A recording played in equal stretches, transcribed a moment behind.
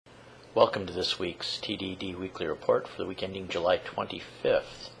Welcome to this week's TDD Weekly Report for the week ending July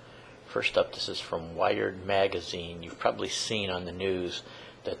 25th. First up, this is from Wired Magazine. You've probably seen on the news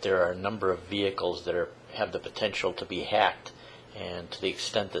that there are a number of vehicles that have the potential to be hacked, and to the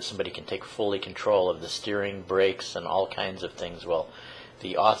extent that somebody can take fully control of the steering, brakes, and all kinds of things. Well,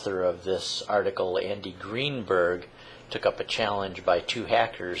 the author of this article, Andy Greenberg, took up a challenge by two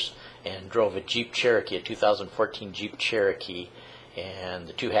hackers and drove a Jeep Cherokee, a 2014 Jeep Cherokee. And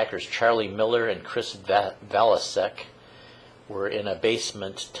the two hackers, Charlie Miller and Chris Valasek, were in a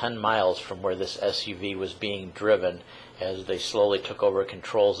basement 10 miles from where this SUV was being driven as they slowly took over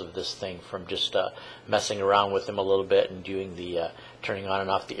controls of this thing, from just messing around with them a little bit and doing the turning on and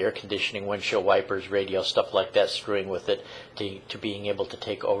off the air conditioning, windshield wipers, radio, stuff like that, screwing with it, to being able to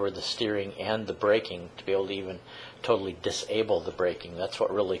take over the steering and the braking, to be able to even totally disable the braking. That's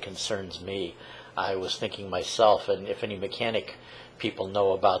what really concerns me. I was thinking myself, and if any mechanic people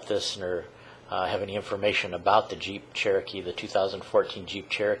know about this or have any information about the Jeep Cherokee, the 2014 Jeep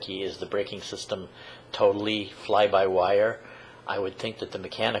Cherokee, is the braking system totally fly-by-wire? I would think that the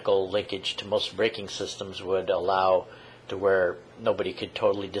mechanical linkage to most braking systems would allow to where nobody could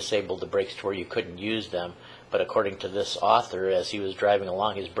totally disable the brakes to where you couldn't use them. But according to this author, as he was driving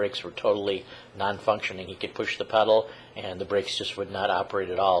along, his brakes were totally non-functioning. He could push the pedal and the brakes just would not operate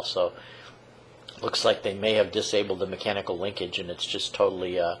at all. So looks like they may have disabled the mechanical linkage, and it's just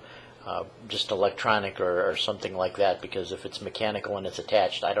totally just electronic or something like that, because if it's mechanical and it's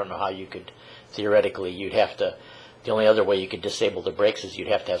attached, I don't know how you could, theoretically, you'd have to, the only other way you could disable the brakes is you'd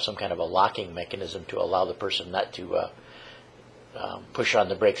have to have some kind of a locking mechanism to allow the person not to push on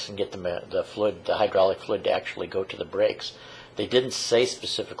the brakes and get the fluid, the hydraulic fluid, to actually go to the brakes. They didn't say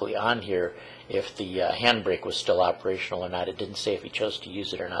specifically on here if the handbrake was still operational or not. It didn't say if he chose to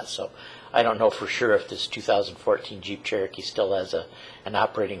use it or not. So I don't know for sure if this 2014 Jeep Cherokee still has an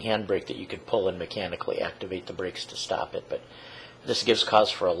operating handbrake that you could pull and mechanically activate the brakes to stop it. But this gives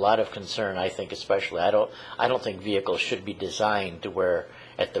cause for a lot of concern, I think, especially. I don't think vehicles should be designed to where,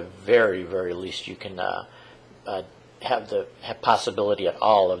 at the very, very least, you can have possibility at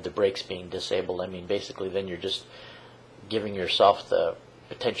all of the brakes being disabled. I mean, basically, then you're just giving yourself the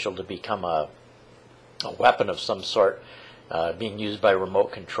potential to become a weapon of some sort, being used by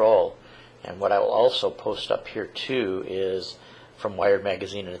remote control. And what I will also post up here too is from Wired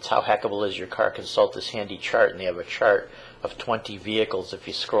Magazine, and it's How Hackable Is Your Car? Consult this handy chart, and they have a chart of 20 vehicles, if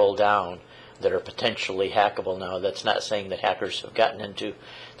you scroll down, that are potentially hackable. Now, that's not saying that hackers have gotten into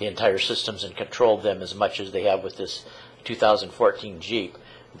the entire systems and controlled them as much as they have with this 2014 Jeep,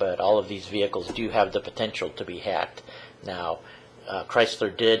 but all of these vehicles do have the potential to be hacked. Now,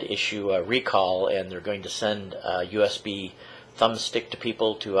 Chrysler did issue a recall, and they're going to send a USB thumbstick to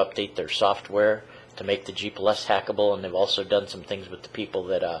people to update their software to make the Jeep less hackable, and they've also done some things with the people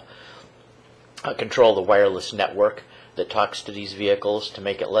that control the wireless network that talks to these vehicles to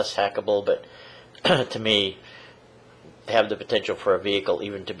make it less hackable. But to me, they have the potential for a vehicle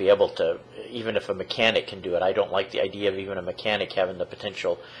even to be able to, even if a mechanic can do it. I don't like the idea of even a mechanic having the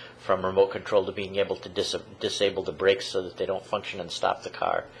potential from remote control to being able to disable the brakes so that they don't function and stop the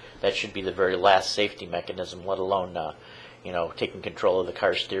car. That should be the very last safety mechanism, let alone taking control of the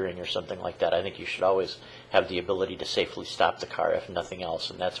car steering or something like that. I think you should always have the ability to safely stop the car, if nothing else,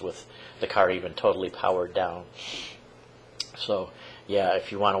 and that's with the car even totally powered down. So, yeah,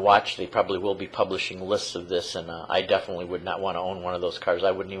 if you want to watch, they probably will be publishing lists of this, and I definitely would not want to own one of those cars. I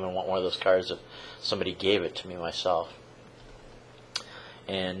wouldn't even want one of those cars if somebody gave it to me myself.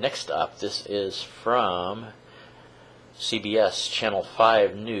 And next up, this is from CBS Channel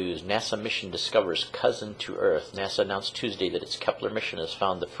 5 News. NASA mission discovers cousin to Earth. NASA announced Tuesday that its Kepler mission has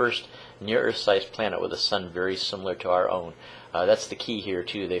found the first near-Earth-sized planet with a sun very similar to our own. That's the key here,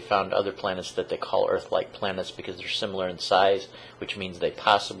 too. They found other planets that they call Earth-like planets because they're similar in size, which means they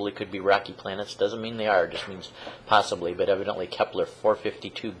possibly could be rocky planets. Doesn't mean they are, it just means possibly. But evidently Kepler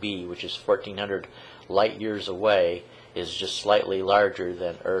 452b, which is 1,400 light years away, is just slightly larger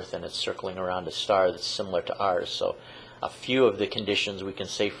than Earth, and it's circling around a star that's similar to ours. So a few of the conditions we can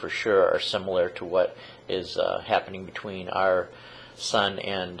say for sure are similar to what is happening between our sun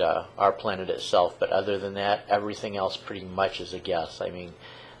and our planet itself, but other than that, everything else pretty much is a guess. I mean,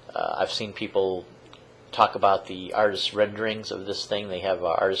 I've seen people talk about the artist renderings of this thing. They have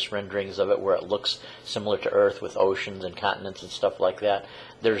artist renderings of it where it looks similar to Earth with oceans and continents and stuff like that.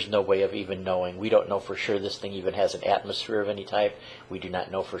 There's no way of even knowing. We don't know for sure this thing even has an atmosphere of any type. We do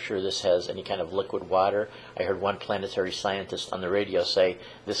not know for sure this has any kind of liquid water. I heard one planetary scientist on the radio say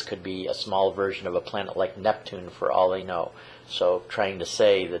this could be a small version of a planet like Neptune for all they know. So trying to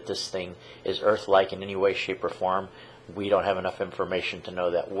say that this thing is Earth-like in any way, shape, or form, we don't have enough information to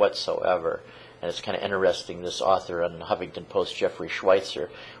know that whatsoever. And it's kind of interesting, this author on the Huffington Post, Jeffrey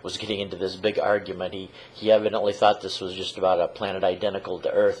Schweitzer, was getting into this big argument. He evidently thought this was just about a planet identical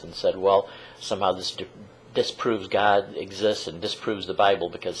to Earth, and said, well, somehow this disproves God exists and disproves the Bible,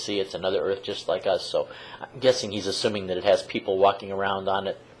 because, see, it's another Earth just like us. So I'm guessing he's assuming that it has people walking around on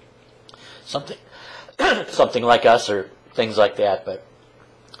it, something something like us or things like that. But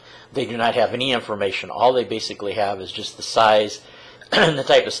they do not have any information. All they basically have is just the size and the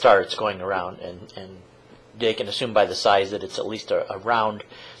type of star it's going around, and they can assume by the size that it's at least a round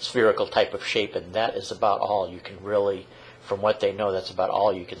spherical type of shape, and that is about all you can really, from what they know, that's about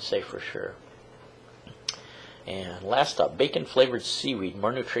all you can say for sure. And last up, bacon-flavored seaweed,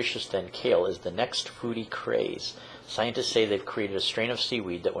 more nutritious than kale, is the next foodie craze. Scientists say they've created a strain of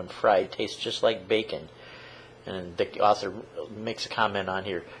seaweed that, when fried, tastes just like bacon. And the author makes a comment on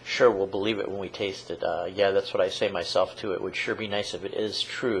here, sure, we'll believe it when we taste it. Yeah, that's what I say myself, too. It would sure be nice if it is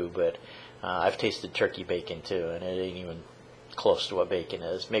true, but I've tasted turkey bacon, too, and it ain't even close to what bacon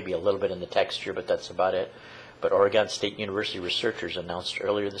is. Maybe a little bit in the texture, but that's about it. But Oregon State University researchers announced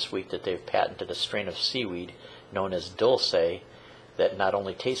earlier this week that they've patented a strain of seaweed known as dulce that not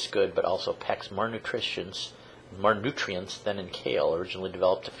only tastes good, but also packs more nutrients than in kale, originally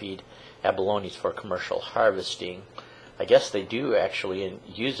developed to feed abalones for commercial harvesting. I guess they do actually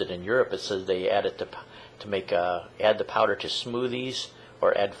use it in Europe. It says they add it to make add the powder to smoothies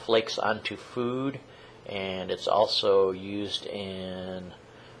or add flakes onto food, and it's also used in,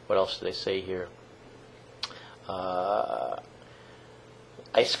 what else do they say here?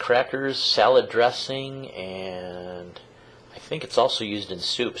 Ice crackers, salad dressing, and I think it's also used in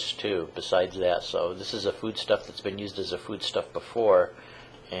soups too, besides that. So this is a foodstuff that's been used as a foodstuff before,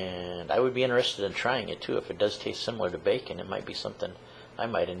 and I would be interested in trying it too. If it does taste similar to bacon, it might be something I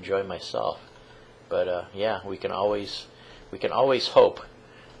might enjoy myself. But yeah, we can always hope,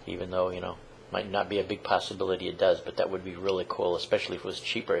 even though, might not be a big possibility it does, but that would be really cool, especially if it was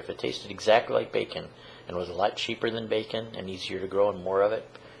cheaper. If it tasted exactly like bacon and was a lot cheaper than bacon and easier to grow and more of it,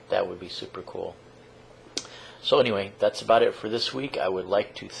 that would be super cool. So anyway, that's about it for this week. I would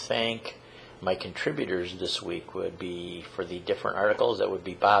like to thank my contributors this week. Would be, for the different articles, that would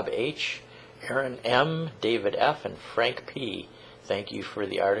be Bob H., Aaron M., David F., and Frank P. Thank you for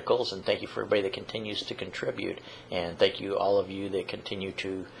the articles, and thank you for everybody that continues to contribute. And thank you, all of you that continue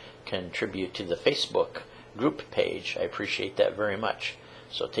to contribute to the Facebook group page. I appreciate that very much.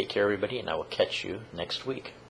 So take care, everybody, and I will catch you next week.